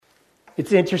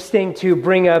It's interesting to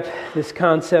bring up this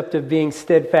concept of being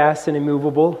steadfast and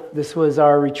immovable. This was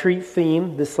our retreat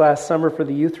theme this last summer for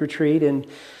the youth retreat, and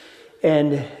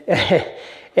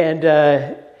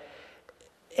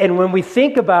when we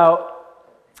think about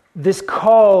this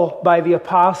call by the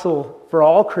apostle for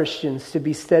all Christians to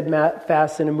be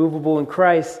steadfast and immovable in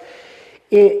Christ,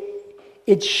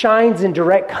 it shines in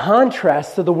direct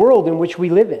contrast to the world in which we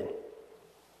live in.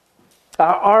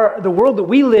 The world that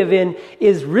we live in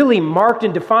is really marked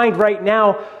and defined right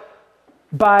now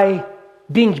by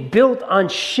being built on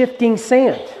shifting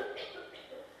sand.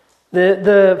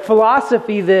 The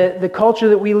philosophy, the culture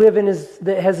that we live in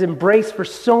that has embraced for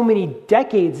so many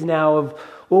decades now of,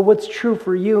 well, what's true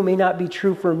for you may not be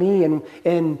true for me,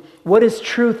 and what is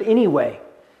truth anyway?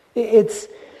 It's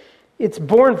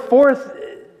born forth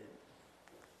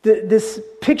this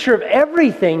picture of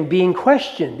everything being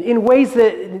questioned in ways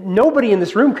that nobody in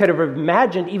this room could have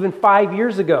imagined even 5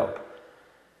 years ago.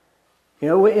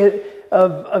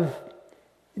 Of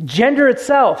gender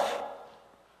itself.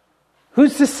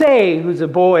 Who's to say who's a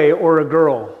boy or a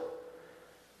girl?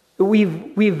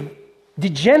 We've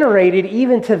degenerated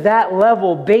even to that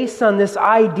level based on this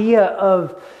idea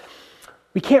of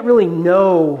we can't really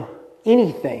know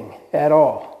anything at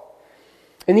all.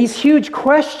 And these huge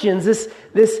questions, this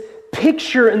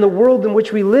picture in the world in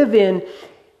which we live in,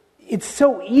 it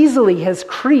so easily has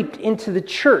creeped into the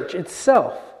church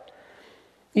itself.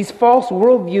 These false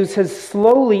worldviews have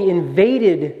slowly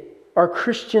invaded our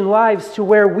Christian lives to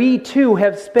where we too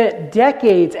have spent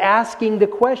decades asking the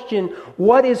question,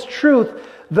 what is truth,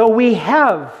 though we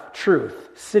have truth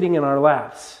sitting in our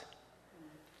laps?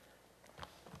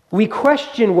 We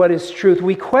question what is truth.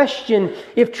 We question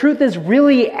if truth is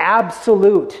really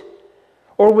absolute,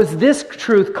 or was this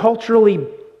truth culturally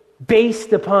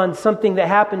based upon something that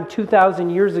happened 2,000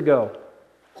 years ago?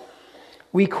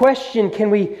 We question, can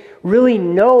we really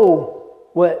know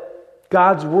what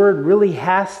God's Word really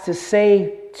has to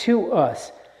say to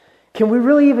us? Can we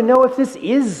really even know if this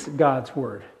is God's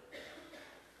Word?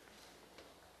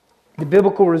 The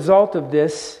biblical result of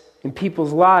this in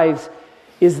people's lives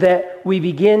is that we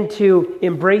begin to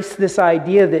embrace this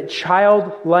idea that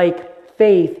childlike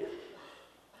faith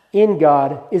in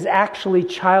God is actually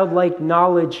childlike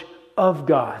knowledge of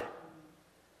God.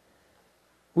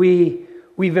 We've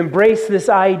embraced this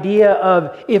idea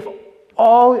of if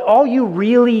all you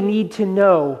really need to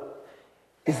know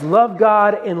is love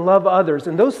God and love others.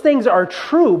 And those things are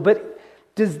true, but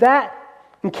does that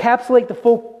encapsulate the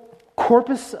full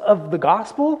corpus of the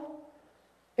gospel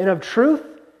and of truth?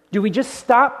 Do we just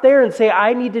stop there and say,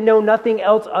 I need to know nothing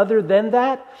else other than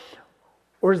that?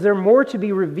 Or is there more to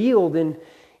be revealed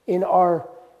in our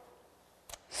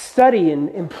study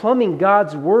and plumbing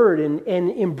God's Word and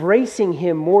embracing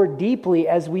Him more deeply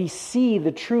as we see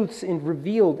the truths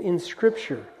revealed in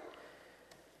Scripture?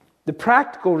 The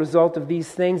practical result of these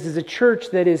things is a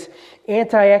church that is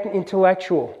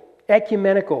anti-intellectual,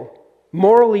 ecumenical,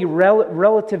 morally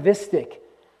relativistic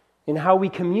in how we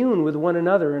commune with one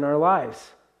another in our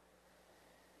lives.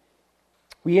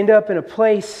 We end up in a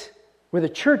place where the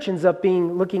church ends up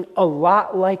looking a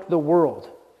lot like the world.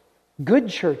 Good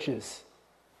churches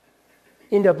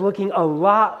end up looking a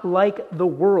lot like the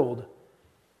world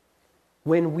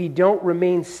when we don't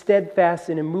remain steadfast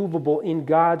and immovable in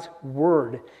God's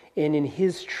Word and in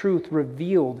His truth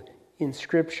revealed in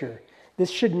Scripture.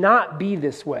 This should not be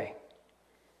this way.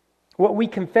 What we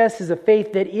confess is a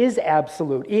faith that is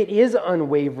absolute. It is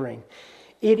unwavering.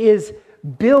 It is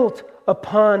built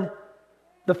upon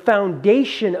the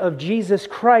foundation of Jesus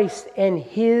Christ and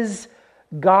His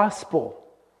gospel.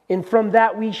 And from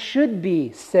that we should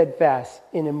be steadfast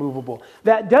and immovable.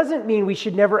 That doesn't mean we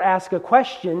should never ask a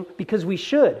question, because we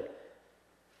should.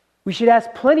 We should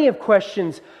ask plenty of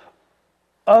questions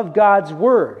of God's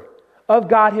Word, of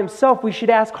God Himself. We should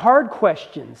ask hard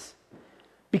questions,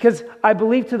 because I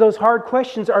believe to those hard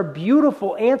questions are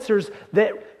beautiful answers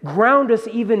that ground us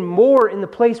even more in the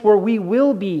place where we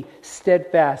will be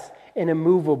steadfast and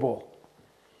immovable.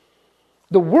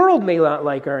 The world may not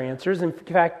like our answers. In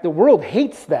fact, the world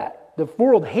hates that. The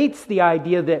world hates the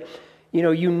idea that,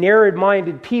 you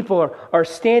narrow-minded people are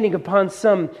standing upon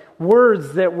some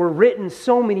words that were written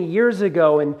so many years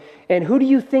ago. And who do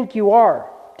you think you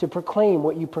are to proclaim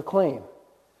what you proclaim?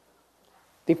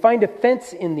 They find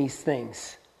offense in these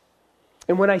things.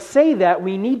 And when I say that,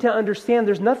 we need to understand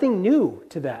there's nothing new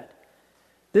to that.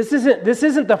 This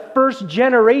isn't the first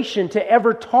generation to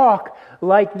ever talk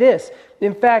like this.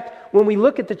 In fact, when we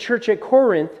look at the church at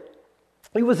Corinth,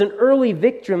 it was an early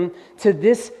victim to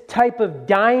this type of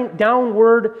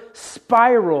downward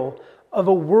spiral of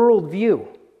a worldview.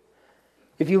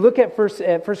 If you look at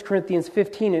 1 Corinthians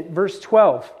 15 at verse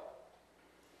 12,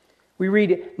 we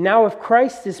read, "Now if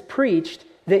Christ is preached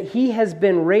that he has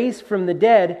been raised from the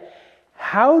dead,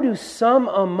 how do some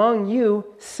among you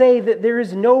say that there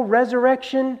is no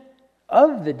resurrection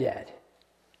of the dead?"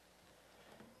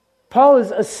 Paul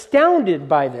is astounded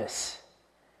by this.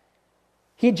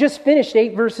 He had just finished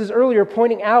 8 verses earlier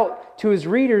pointing out to his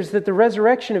readers that the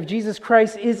resurrection of Jesus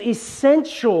Christ is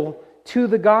essential to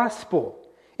the gospel.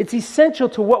 It's essential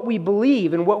to what we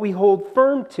believe and what we hold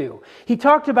firm to. He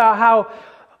talked about how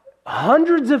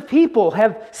hundreds of people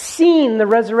have seen the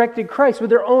resurrected Christ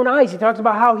with their own eyes. He talks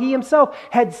about how he himself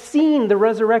had seen the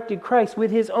resurrected Christ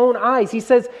with his own eyes. He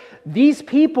says, these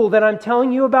people that I'm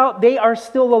telling you about, they are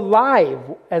still alive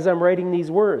as I'm writing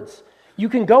these words. You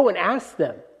can go and ask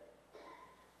them.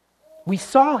 We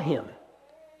saw him.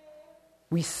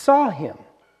 We saw him.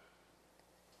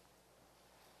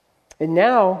 And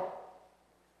now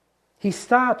he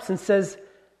stops and says,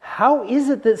 how is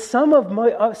it that some of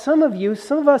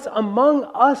us among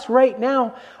us right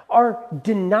now are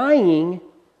denying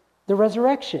the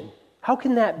resurrection? How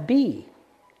can that be?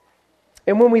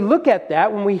 And when we look at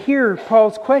that, when we hear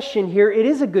Paul's question here, it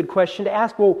is a good question to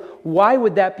ask, well, why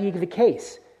would that be the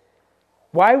case?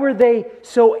 Why were they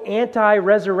so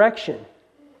anti-resurrection?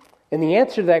 And the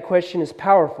answer to that question is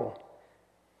powerful.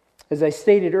 As I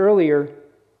stated earlier,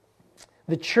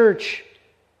 the church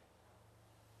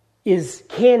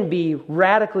can be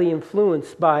radically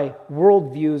influenced by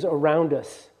worldviews around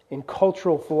us and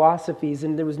cultural philosophies,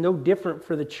 and there was no different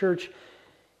for the church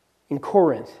in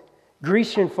Corinth.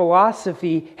 Grecian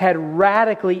philosophy had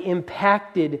radically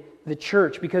impacted the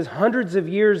church because hundreds of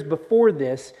years before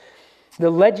this,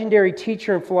 the legendary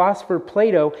teacher and philosopher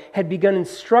Plato had begun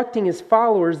instructing his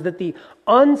followers that the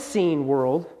unseen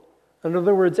world, in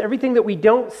other words, everything that we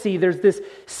don't see, there's this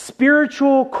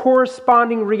spiritual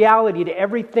corresponding reality to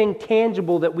everything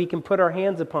tangible that we can put our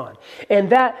hands upon.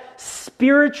 And that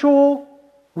spiritual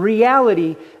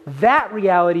reality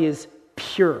is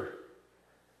pure.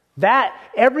 That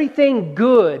everything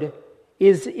good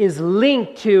is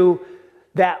linked to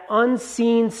that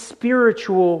unseen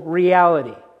spiritual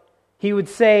reality. He would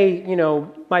say,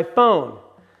 my phone,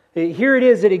 here it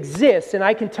is, it exists, and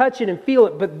I can touch it and feel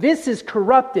it, but this is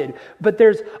corrupted. But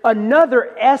there's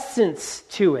another essence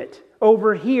to it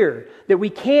over here that we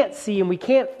can't see and we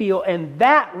can't feel, and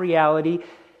that reality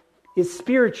is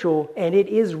spiritual, and it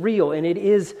is real, and it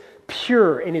is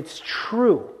pure, and it's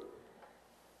true.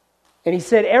 And he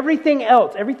said everything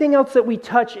else that we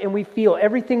touch and we feel,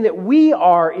 everything that we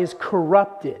are is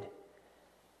corrupted.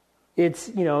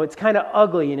 It's kind of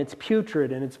ugly, and it's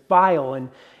putrid, and it's vile,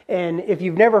 and if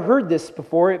you've never heard this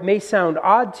before, it may sound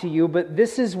odd to you, but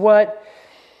this is what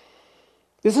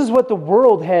the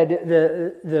world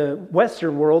the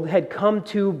Western world had come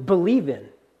to believe in.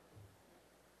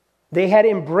 They had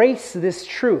embraced this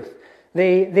truth.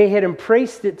 They had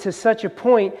embraced it to such a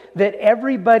point that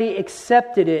everybody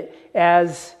accepted it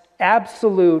as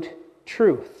absolute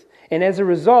truth. And as a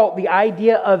result, the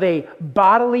idea of a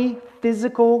bodily,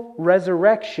 physical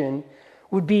resurrection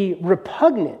would be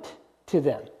repugnant to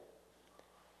them.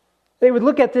 They would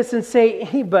look at this and say,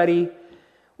 anybody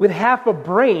with half a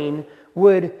brain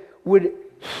would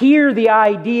hear the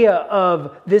idea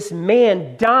of this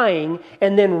man dying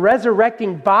and then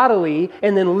resurrecting bodily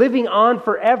and then living on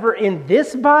forever in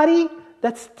this body?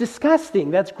 That's disgusting.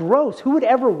 That's gross. Who would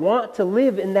ever want to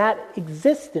live in that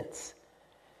existence?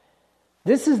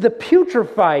 This is the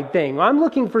putrefied thing. I'm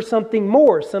looking for something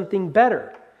more, something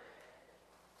better.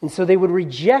 And so they would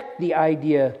reject the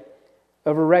idea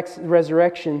of a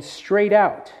resurrection straight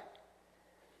out.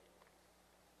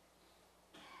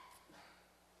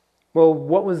 Well,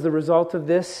 what was the result of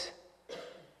this?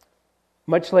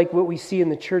 Much like what we see in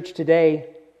the church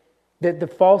today, that the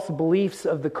false beliefs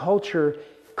of the culture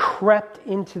crept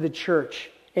into the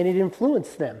church and it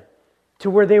influenced them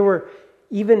to where they were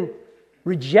even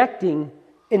rejecting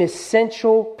an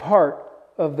essential part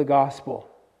of the gospel.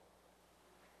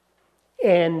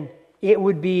 And it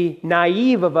would be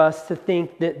naive of us to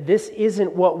think that this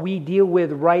isn't what we deal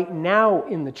with right now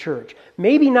in the church.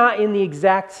 Maybe not in the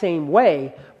exact same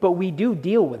way, but we do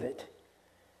deal with it.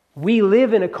 We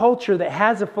live in a culture that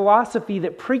has a philosophy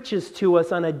that preaches to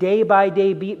us on a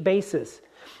day-by-day basis.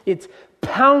 It's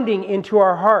pounding into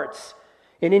our hearts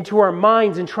and into our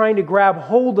minds and trying to grab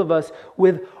hold of us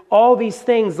with all these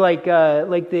things like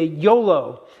the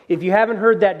YOLO. If you haven't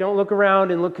heard that, don't look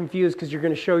around and look confused because you're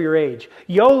going to show your age.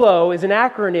 YOLO is an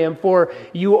acronym for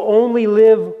you only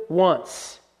live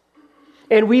once.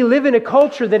 And we live in a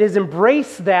culture that has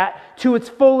embraced that to its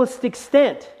fullest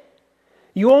extent.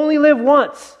 You only live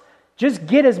once. Just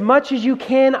get as much as you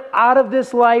can out of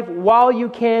this life while you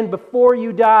can before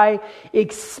you die.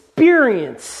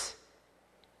 Experience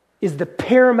is the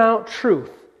paramount truth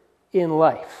in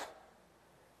life.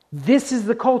 This is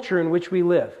the culture in which we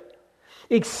live.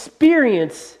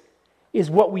 Experience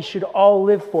is what we should all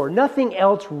live for. Nothing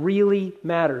else really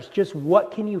matters. Just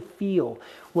what can you feel?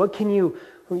 What can you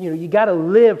got to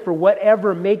live for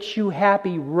whatever makes you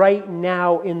happy right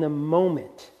now in the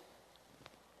moment.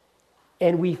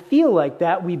 And we feel like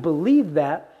that, we believe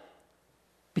that,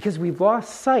 because we've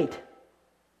lost sight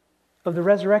of the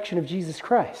resurrection of Jesus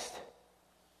Christ.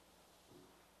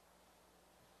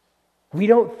 We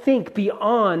don't think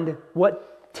beyond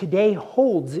what today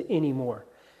holds anymore,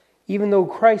 even though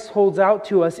Christ holds out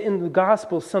to us in the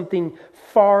gospel something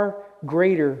far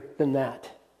greater than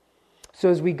that. So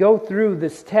as we go through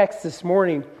this text this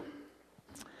morning,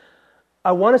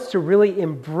 I want us to really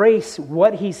embrace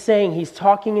what he's saying. He's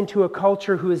talking into a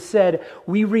culture who has said,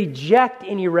 we reject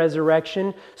any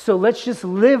resurrection, so let's just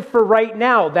live for right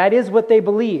now. That is what they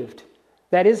believed.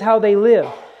 That is how they live.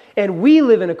 And we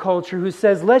live in a culture who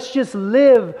says, let's just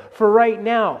live for right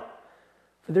now.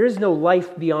 For there is no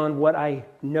life beyond what I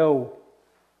know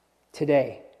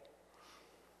today.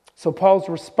 So Paul's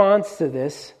response to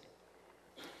this,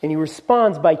 and he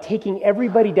responds by taking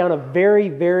everybody down a very,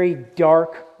 very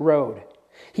dark road.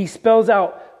 He spells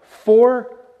out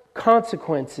 4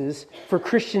 consequences for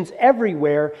Christians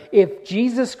everywhere if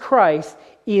Jesus Christ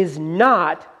is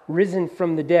not risen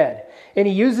from the dead. And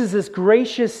he uses this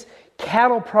gracious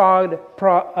cattle prod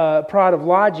of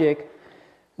logic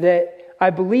that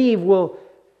I believe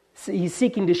he's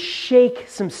seeking to shake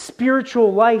some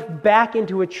spiritual life back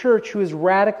into a church who is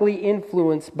radically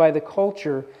influenced by the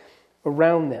culture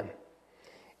around them.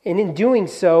 And in doing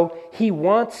so, he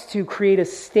wants to create a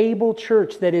stable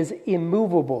church that is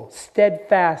immovable,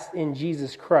 steadfast in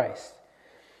Jesus Christ.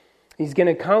 He's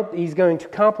going to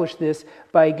accomplish this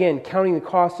by, again, counting the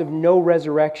cost of no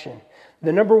resurrection.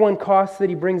 The number one cost that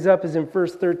he brings up is in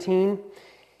verse 13. And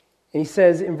he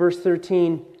says in verse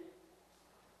 13,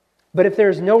 "But if there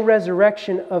is no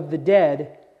resurrection of the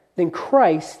dead, then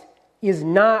Christ is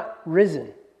not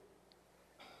risen."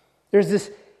 There's this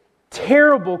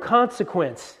terrible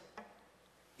consequence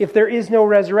if there is no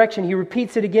resurrection. He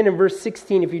repeats it again in verse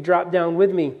 16 if you drop down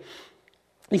with me.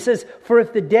 He says, "For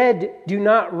if the dead do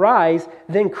not rise,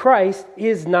 then Christ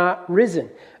is not risen."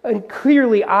 A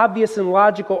clearly obvious and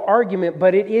logical argument,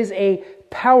 but it is a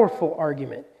powerful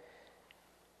argument.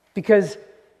 Because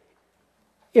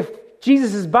if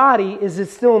Jesus' body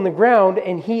is still in the ground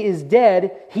and he is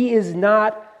dead, he is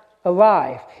not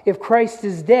alive. If Christ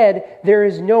is dead, there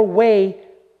is no way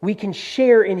we can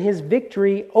share in his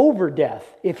victory over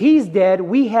death. If he's dead,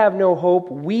 we have no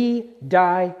hope. We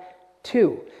die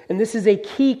too. And this is a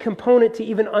key component to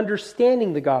even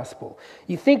understanding the gospel.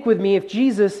 You think with me, if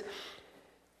Jesus,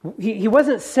 he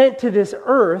wasn't sent to this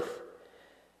earth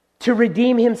to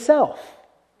redeem himself.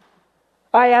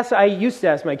 I used to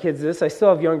ask my kids this. I still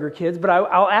have younger kids, but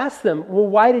I'll ask them, well,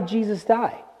 why did Jesus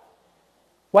die?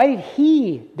 Why did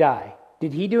he die?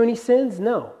 Did he do any sins?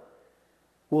 No.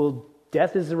 Well,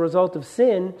 death is the result of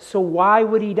sin, so why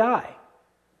would he die?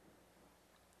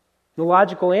 The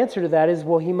logical answer to that is,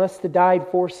 well, he must have died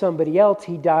for somebody else.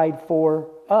 He died for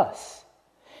us.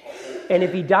 And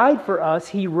if he died for us,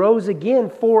 he rose again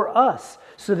for us,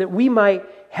 so that we might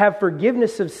have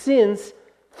forgiveness of sins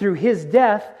through his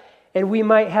death, and we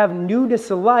might have newness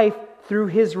of life through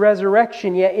his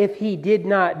resurrection. Yet if he did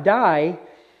not die,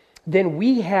 then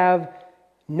we have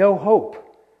no hope.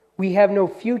 We have no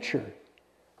future.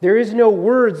 There is no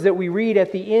words that we read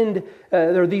at the end,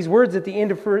 or these words at the end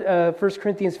of 1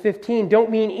 Corinthians 15 don't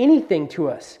mean anything to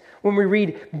us. When we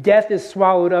read, "Death is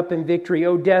swallowed up in victory.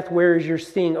 O death, where is your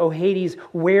sting? O Hades,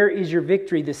 where is your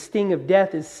victory? The sting of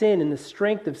death is sin, and the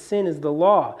strength of sin is the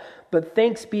law. But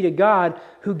thanks be to God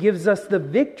who gives us the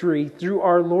victory through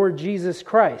our Lord Jesus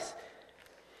Christ."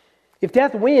 If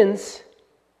death wins,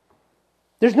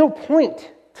 there's no point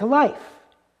to life.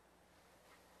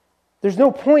 There's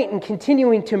no point in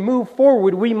continuing to move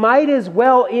forward. We might as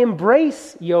well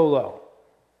embrace YOLO.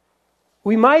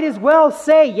 We might as well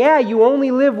say, yeah, you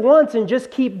only live once, and just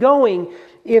keep going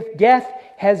if death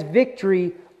has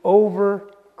victory over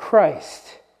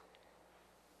Christ.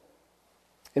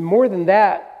 And more than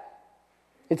that,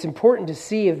 it's important to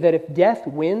see that if death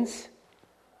wins,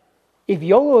 if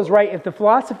YOLO is right, if the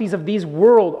philosophies of these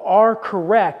world are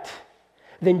correct,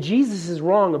 then Jesus is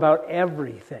wrong about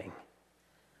everything.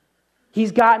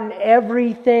 He's gotten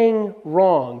everything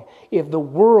wrong if the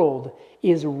world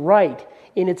is right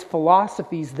in its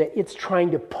philosophies that it's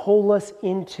trying to pull us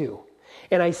into.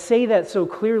 And I say that so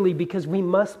clearly because we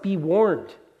must be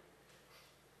warned.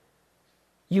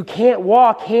 You can't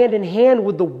walk hand in hand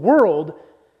with the world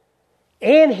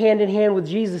and hand in hand with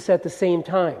Jesus at the same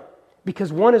time,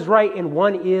 because one is right and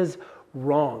one is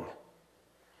wrong.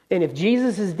 And if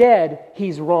Jesus is dead,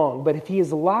 he's wrong. But if he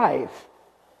is alive,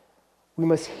 we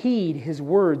must heed his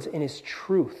words and his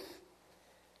truth.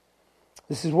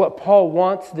 This is what Paul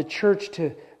wants the church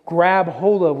to grab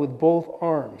hold of with both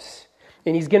arms.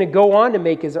 And he's going to go on to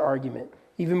make his argument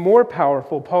even more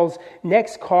powerful. Paul's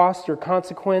next cost or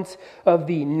consequence of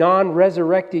the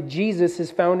non-resurrected Jesus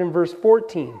is found in verse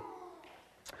 14,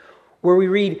 where we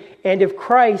read, "And if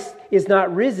Christ is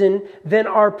not risen, then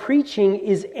our preaching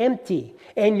is empty,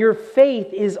 and your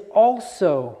faith is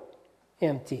also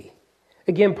empty."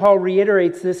 Again, Paul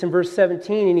reiterates this in verse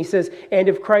 17, and he says, "And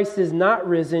if Christ is not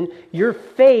risen, your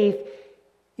faith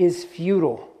is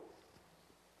futile."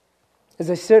 As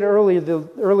I said earlier,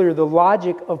 the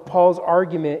logic of Paul's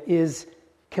argument is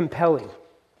compelling.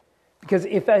 Because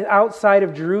if outside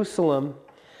of Jerusalem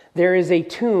there is a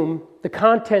tomb, the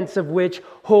contents of which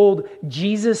hold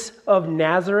Jesus of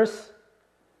Nazareth,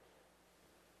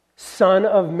 son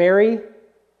of Mary,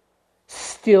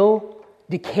 still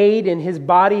decayed and his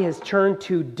body has turned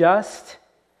to dust,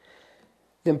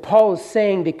 then Paul is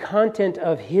saying the content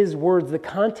of his words, the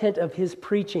content of his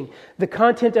preaching, the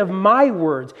content of my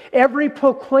words, every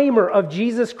proclaimer of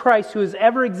Jesus Christ who has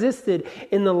ever existed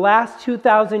in the last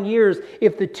 2,000 years,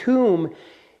 if the tomb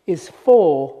is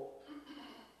full,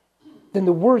 then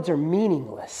the words are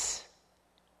meaningless.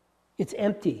 It's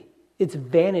empty. It's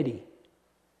vanity.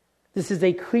 This is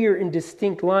a clear and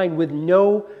distinct line with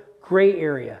no gray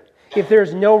area. If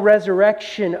there's no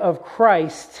resurrection of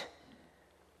Christ,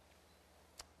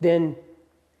 then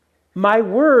my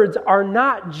words are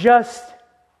not just,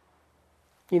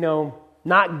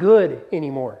 not good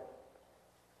anymore.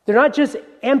 They're not just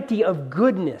empty of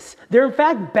goodness. They're in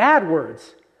fact bad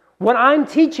words. What I'm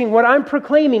teaching, what I'm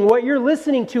proclaiming, what you're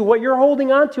listening to, what you're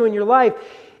holding on to in your life,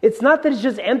 it's not that it's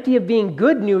just empty of being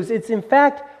good news. It's in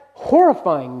fact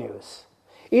horrifying news.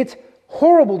 It's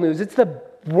horrible news. It's the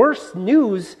worst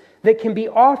news that can be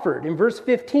offered. In verse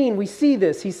 15, we see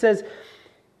this. He says,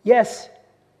 "Yes,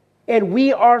 and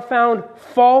we are found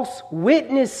false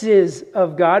witnesses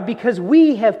of God because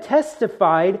we have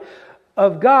testified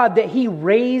of God that he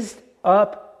raised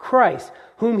up Christ,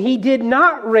 whom he did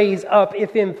not raise up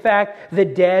if in fact the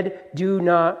dead do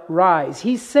not rise."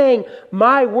 He's saying,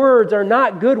 my words are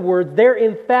not good words. They're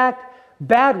in fact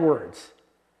bad words.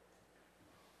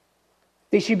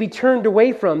 They should be turned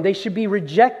away from. They should be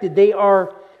rejected. They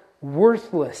are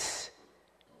worthless.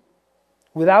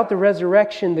 Without the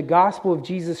resurrection, the gospel of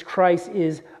Jesus Christ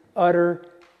is utter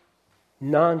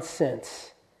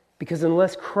nonsense. Because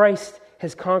unless Christ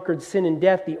has conquered sin and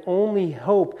death, the only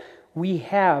hope we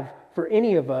have for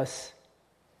any of us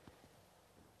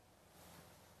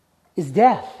is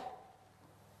death.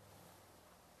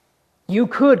 You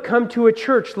could come to a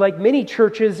church like many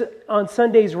churches on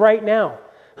Sundays right now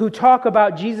who talk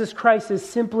about Jesus Christ as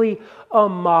simply a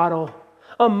model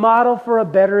for a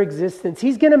better existence.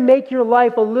 He's going to make your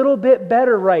life a little bit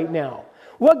better right now.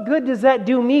 What good does that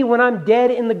do me when I'm dead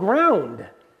in the ground?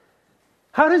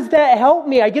 How does that help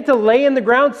me? I get to lay in the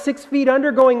ground 6 feet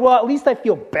under going, well, at least I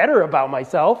feel better about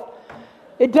myself.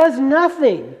 It does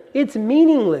nothing. It's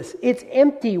meaningless. It's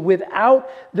empty. Without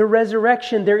the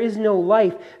resurrection, there is no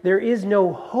life. There is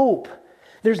no hope.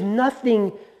 There's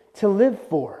nothing to live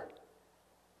for.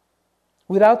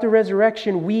 Without the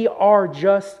resurrection, we are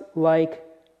just like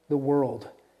the world.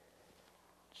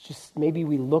 Just maybe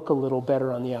we look a little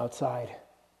better on the outside.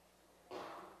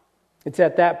 It's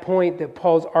at that point that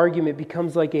Paul's argument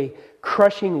becomes like a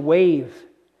crushing wave,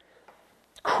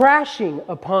 crashing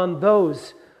upon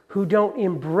those who don't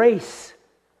embrace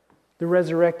the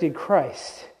resurrected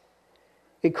Christ.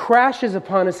 It crashes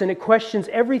upon us and it questions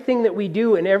everything that we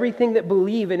do and everything that we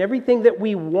believe and everything that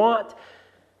we want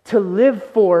to live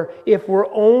for if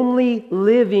we're only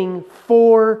living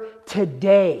for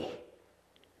today.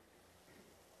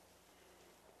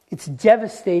 It's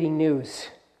devastating news,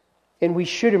 and we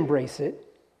should embrace it.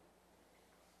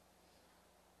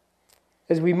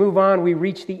 As we move on, we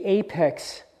reach the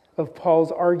apex of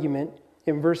Paul's argument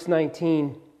in verse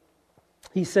 19.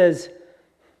 He says,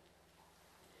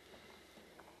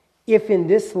 "If in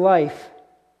this life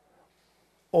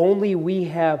only we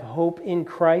have hope in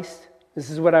Christ," this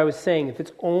is what I was saying, if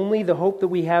it's only the hope that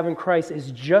we have in Christ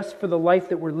is just for the life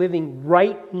that we're living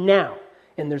right now,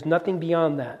 and there's nothing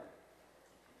beyond that,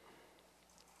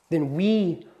 then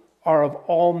we are of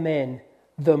all men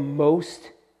the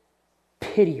most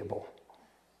pitiable.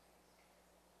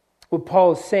 What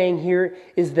Paul is saying here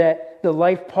is that the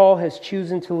life Paul has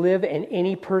chosen to live, and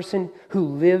any person who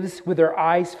lives with their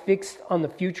eyes fixed on the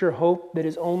future hope that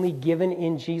is only given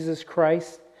in Jesus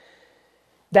Christ,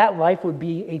 that life would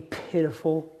be a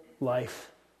pitiful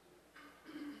life.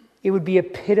 It would be a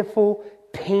pitiful,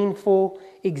 painful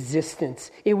existence.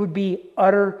 It would be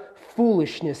utter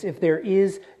foolishness if there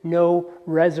is no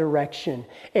resurrection.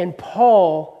 And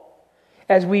Paul,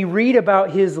 as we read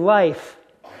about his life,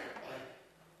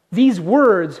 these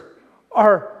words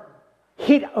are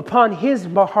hit upon his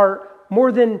heart more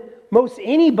than most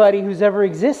anybody who's ever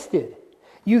existed.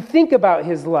 You think about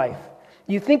his life.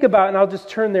 You think about, and I'll just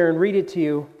turn there and read it to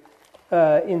you,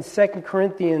 in 2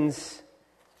 Corinthians,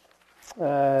 do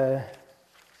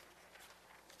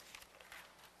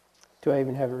I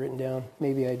even have it written down?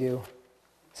 Maybe I do.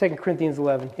 2 Corinthians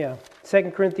 11, yeah.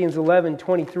 2 Corinthians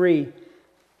 11:23.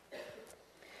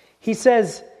 He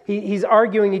says, he's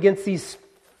arguing against these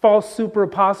false super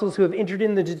apostles who have entered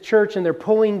into the church, and they're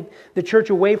pulling the church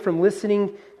away from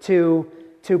listening to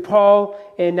Paul.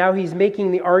 And now he's making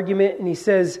the argument, and he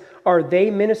says, are they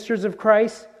ministers of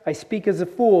Christ? I speak as a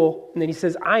fool. And then he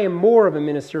says, I am more of a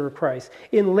minister of Christ.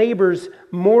 In labors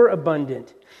more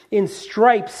abundant. In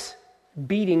stripes,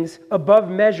 beatings above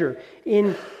measure.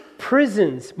 In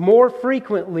prisons more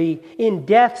frequently. In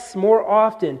deaths more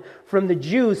often. From the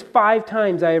Jews 5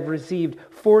 times I have received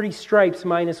 40 stripes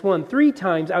minus 1. 3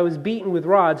 times I was beaten with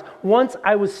rods. Once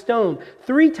I was stoned.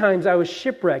 3 times I was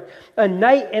shipwrecked. A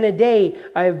night and a day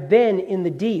I have been in the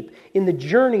deep. In the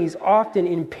journeys often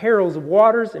in perils of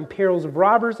waters, in perils of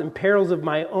robbers, in perils of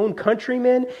my own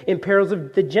countrymen, in perils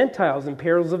of the Gentiles, in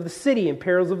perils of the city, in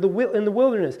perils of in the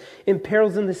wilderness, in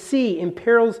perils in the sea, in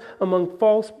perils among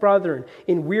false brethren,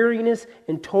 in weariness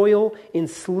and toil, in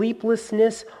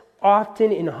sleeplessness,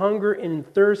 often in hunger and in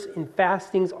thirst, in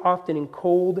fastings, often in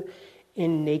cold,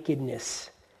 in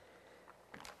nakedness.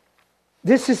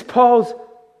 This is Paul's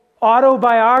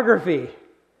autobiography.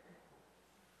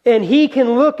 And he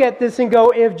can look at this and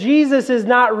go, if Jesus is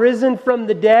not risen from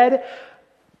the dead,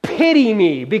 pity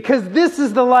me, because this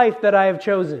is the life that I have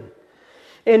chosen.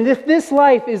 And if this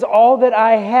life is all that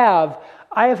I have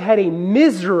had a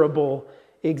miserable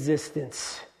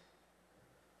existence.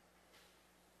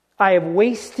 I have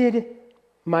wasted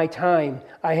my time.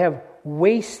 I have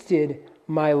wasted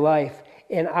my life,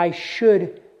 and I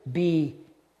should be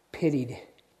pitied.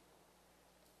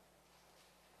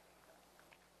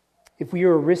 If we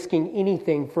are risking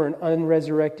anything for an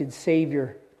unresurrected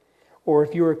Savior, or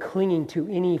if you are clinging to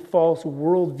any false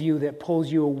worldview that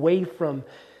pulls you away from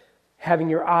having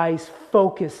your eyes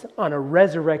focused on a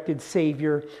resurrected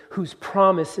Savior whose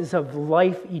promise is of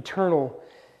life eternal,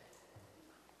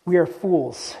 we are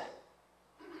fools.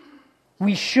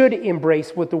 We should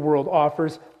embrace what the world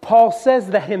offers. Paul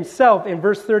says that himself in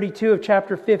verse 32 of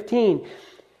chapter 15.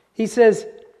 He says,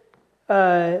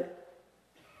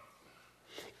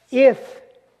 if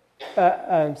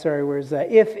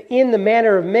in the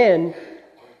manner of men,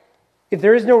 if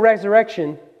there is no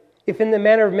resurrection, if in the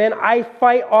manner of men I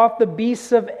fight off the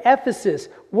beasts of Ephesus,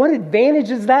 what advantage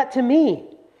is that to me?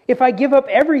 If I give up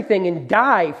everything and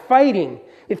die fighting,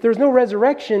 if there's no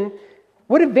resurrection,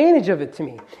 what advantage of it to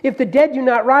me? If the dead do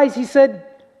not rise, he said,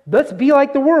 let's be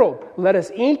like the world. Let us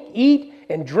eat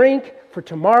and drink, for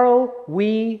tomorrow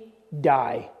we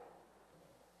die.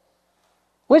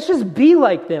 Let's just be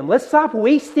like them. Let's stop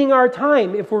wasting our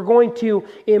time if we're going to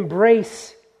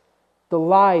embrace the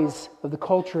lies of the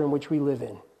culture in which we live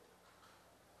in.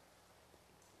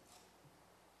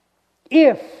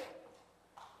 If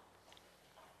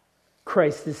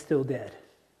Christ is still dead.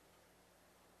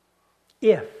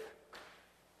 If.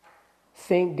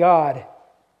 Thank God,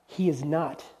 he is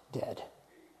not dead.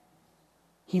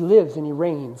 He lives and he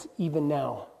reigns even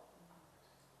now.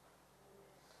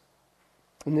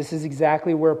 And this is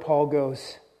exactly where Paul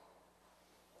goes.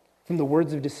 From the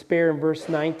words of despair in verse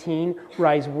 19,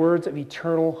 rise words of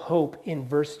eternal hope in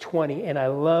verse 20. And I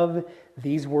love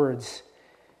these words.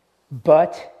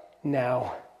 But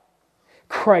now,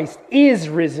 Christ is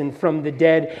risen from the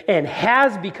dead and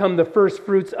has become the first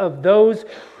fruits of those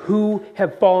who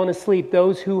have fallen asleep,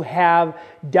 those who have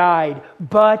died.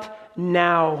 But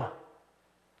now,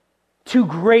 2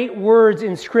 great words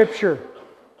in Scripture.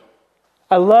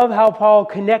 I love how Paul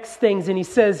connects things, and he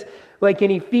says, like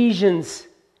in Ephesians,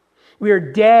 we are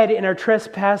dead in our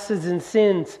trespasses and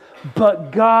sins,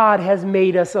 but God has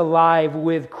made us alive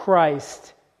with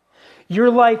Christ. Your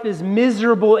life is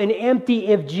miserable and empty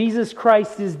if Jesus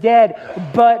Christ is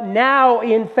dead, but now,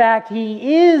 in fact,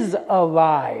 he is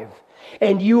alive.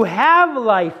 And you have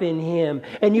life in Him.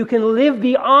 And you can live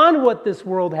beyond what this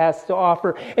world has to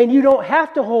offer. And you don't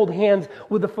have to hold hands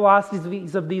with the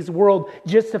philosophies of this world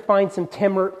just to find some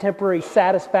temporary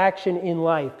satisfaction in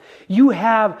life. You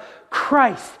have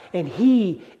Christ, and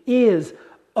He is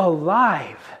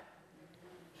alive.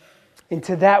 And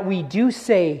to that we do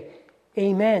say,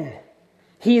 amen.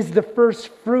 He is the first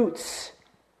fruits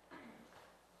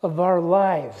of our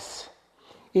lives.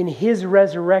 In His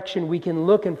resurrection, we can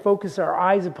look and focus our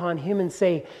eyes upon Him and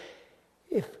say,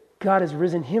 if God has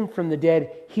risen Him from the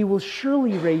dead, He will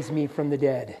surely raise me from the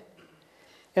dead.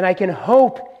 And I can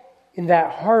hope in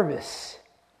that harvest.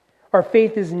 Our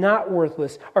faith is not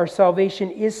worthless. Our salvation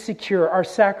is secure. Our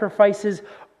sacrifices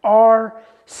are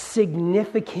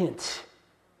significant.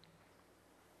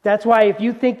 That's why if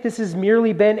you think this has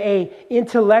merely been an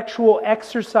intellectual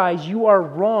exercise, you are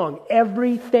wrong.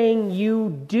 Everything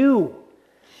you do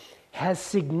has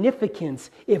significance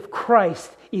if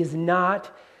Christ is not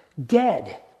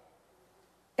dead.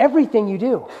 Everything you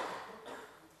do.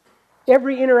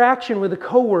 Every interaction with a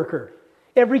coworker,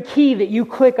 every key that you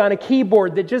click on a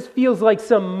keyboard that just feels like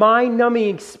some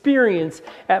mind-numbing experience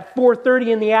at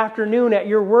 4:30 in the afternoon at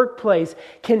your workplace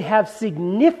can have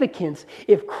significance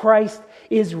if Christ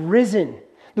is risen.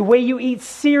 The way you eat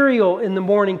cereal in the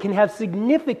morning can have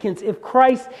significance if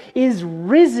Christ is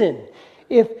risen.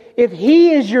 If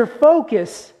He is your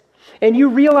focus and you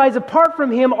realize apart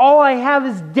from Him, all I have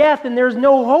is death and there's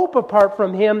no hope apart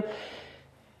from Him,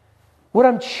 what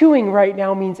I'm chewing right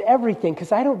now means everything,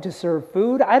 because I don't deserve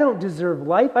food, I don't deserve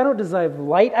life, I don't deserve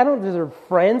light, I don't deserve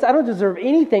friends, I don't deserve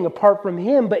anything apart from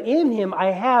Him, but in Him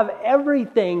I have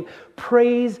everything.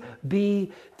 Praise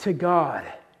be to God.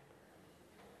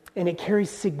 And it carries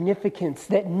significance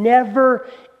that never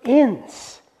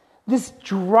ends. This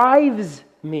drives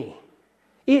me.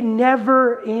 It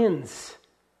never ends.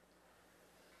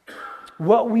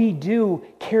 What we do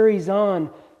carries on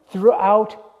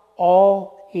throughout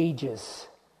all ages,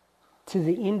 to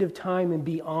the end of time and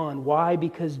beyond. Why?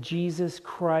 Because Jesus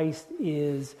Christ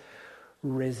is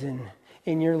risen.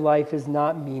 And your life is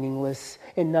not meaningless,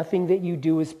 and nothing that you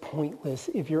do is pointless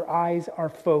if your eyes are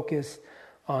focused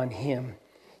on Him.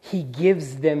 He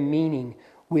gives them meaning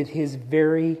with His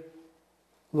very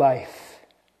life.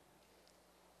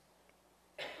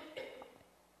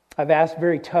 I've asked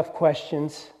very tough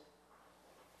questions.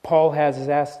 Paul has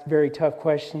asked very tough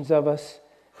questions of us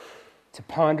to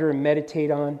ponder and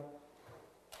meditate on.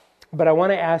 But I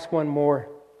want to ask one more.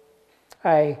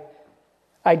 I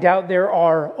doubt there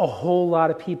are a whole lot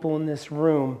of people in this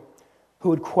room who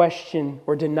would question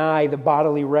or deny the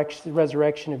bodily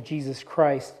resurrection of Jesus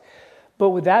Christ. But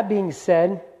with that being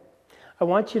said, I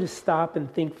want you to stop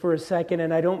and think for a second,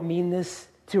 and I don't mean this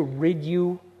to rid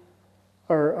you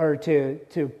or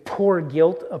to pour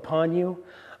guilt upon you.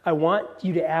 I want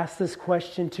you to ask this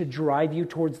question to drive you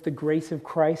towards the grace of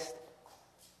Christ.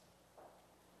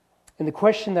 And the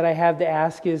question that I have to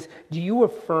ask is, do you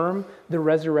affirm the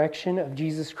resurrection of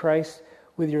Jesus Christ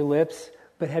with your lips,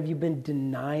 but have you been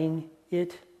denying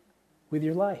it with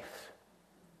your life?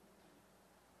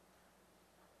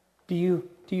 Do you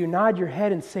nod your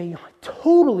head and say, I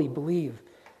totally believe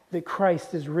that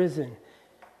Christ is risen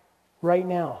right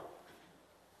now?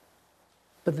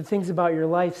 But the things about your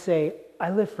life say, I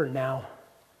live for now.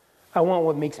 I want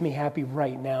what makes me happy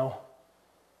right now.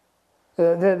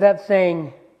 That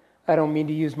thing, I don't mean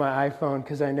to use my iPhone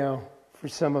because I know for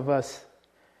some of us,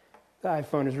 the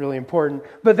iPhone is really important.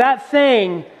 But that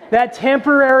thing, that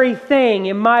temporary thing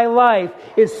in my life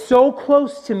is so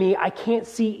close to me, I can't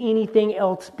see anything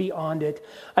else beyond it.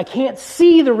 I can't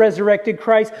see the resurrected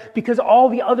Christ because all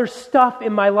the other stuff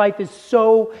in my life is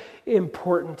so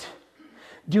important.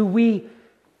 Do we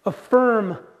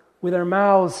affirm with our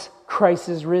mouths Christ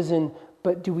is risen,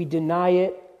 but do we deny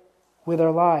it with our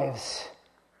lives?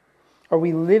 Are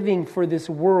we living for this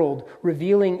world,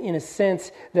 revealing in a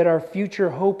sense that our future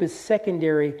hope is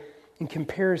secondary in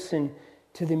comparison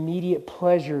to the immediate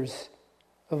pleasures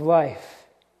of life?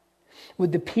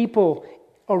 Would the people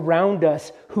around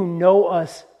us who know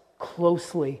us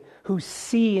closely, who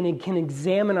see and can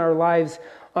examine our lives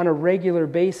on a regular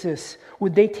basis,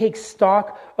 would they take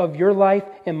stock of your life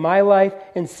and my life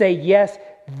and say, yes,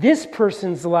 this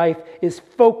person's life is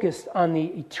focused on the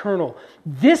eternal.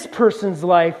 This person's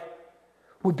life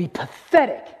would be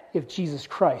pathetic if Jesus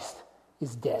Christ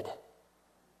is dead.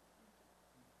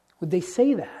 Would they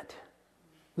say that?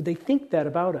 Would they think that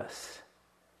about us?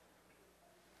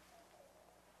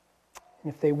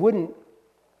 And if they wouldn't,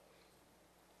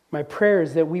 my prayer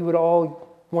is that we would all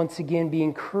once again be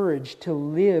encouraged to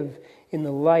live in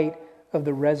the light of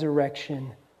the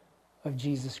resurrection of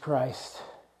Jesus Christ.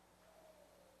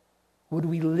 Would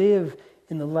we live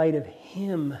in the light of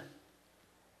Him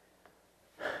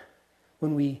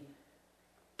when we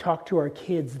talk to our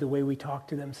kids the way we talk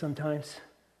to them sometimes?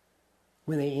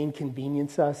 When they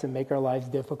inconvenience us and make our lives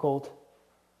difficult?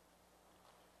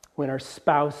 When our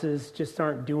spouses just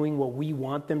aren't doing what we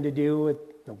want them to do,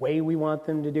 the way we want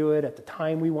them to do it, at the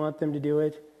time we want them to do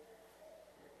it?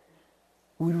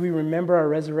 Would we remember our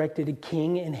resurrected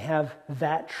King and have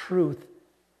that truth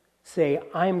say,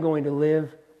 I'm going to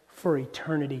live for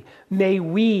eternity? May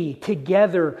we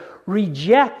together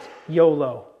reject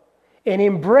YOLO and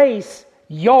embrace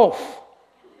YOLF.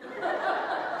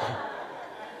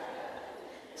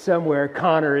 Somewhere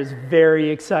Connor is very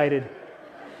excited.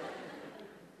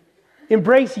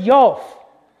 Embrace YOLF,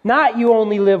 not you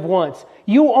only live once.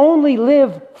 You only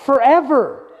live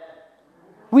forever.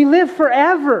 We live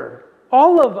forever,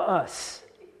 all of us.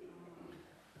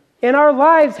 And our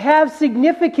lives have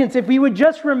significance. If we would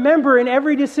just remember in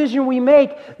every decision we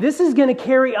make, this is going to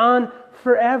carry on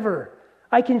forever.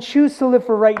 I can choose to live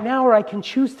for right now, or I can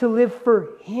choose to live for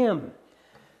Him.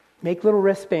 Make little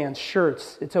wristbands,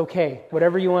 shirts. It's okay.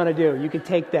 Whatever you want to do, you can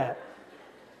take that.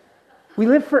 We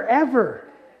live forever.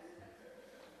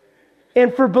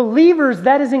 And for believers,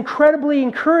 that is incredibly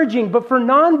encouraging. But for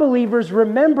non-believers,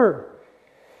 remember,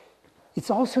 it's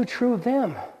also true of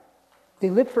them. They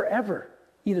live forever,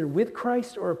 either with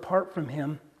Christ or apart from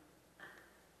Him.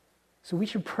 So we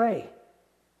should pray.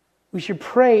 We should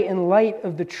pray in light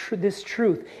of this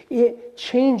truth. It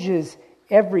changes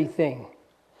everything.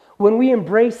 When we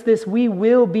embrace this, we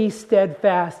will be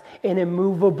steadfast and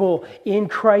immovable in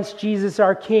Christ Jesus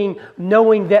our King,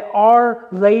 knowing that our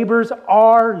labors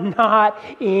are not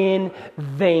in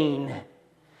vain.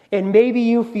 And maybe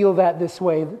you feel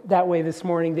that way this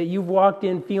morning, that you've walked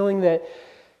in feeling that,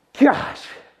 gosh,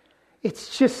 it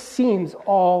just seems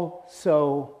all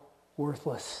so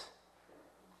worthless,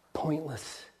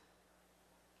 pointless.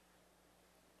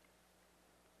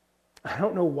 I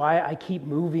don't know why I keep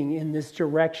moving in this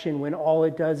direction when all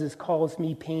it does is cause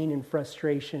me pain and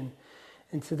frustration.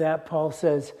 And to that, Paul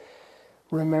says,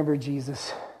 remember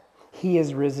Jesus. He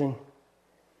is risen.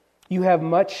 You have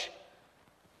much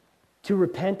to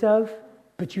repent of,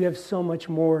 but you have so much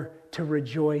more to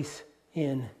rejoice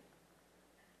in.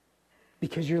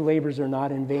 Because your labors are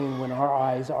not in vain when our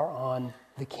eyes are on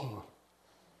the King.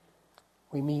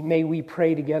 May we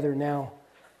pray together now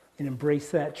and embrace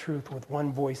that truth with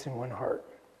one voice and one heart.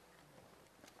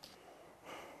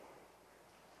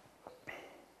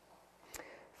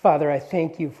 Father, I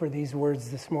thank you for these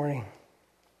words this morning.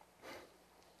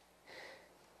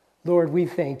 Lord, we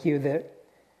thank you that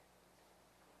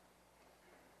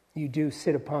you do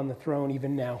sit upon the throne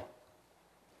even now.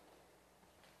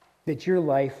 That your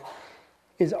life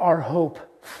is our hope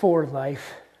for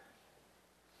life.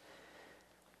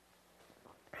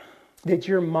 That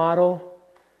your model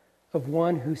of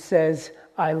one who says,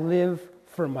 I live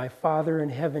for my Father in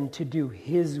heaven to do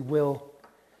His will.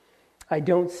 I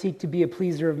don't seek to be a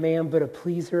pleaser of man, but a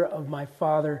pleaser of my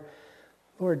Father.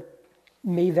 Lord,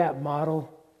 may that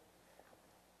model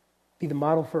be the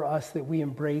model for us that we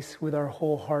embrace with our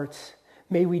whole hearts.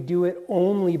 May we do it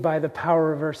only by the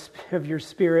power of your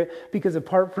Spirit, because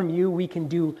apart from you, we can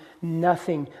do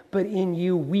nothing. But in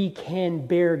you, we can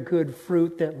bear good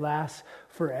fruit that lasts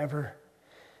forever.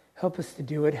 Help us to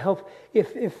do it. Help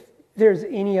if there's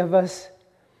any of us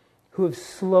who have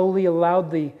slowly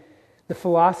allowed the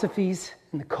philosophies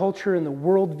and the culture and the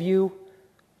worldview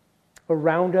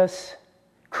around us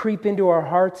creep into our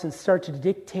hearts and start to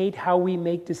dictate how we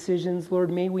make decisions.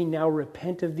 Lord, may we now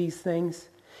repent of these things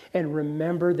and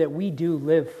remember that we do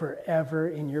live forever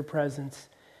in your presence.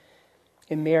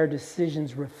 And may our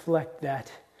decisions reflect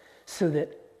that so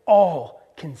that all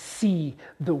can see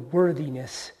the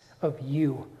worthiness of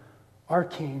you, our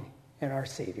King and our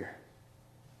Savior.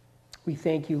 We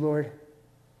thank you, Lord,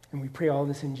 and we pray all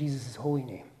this in Jesus' holy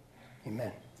name.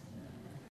 Amen.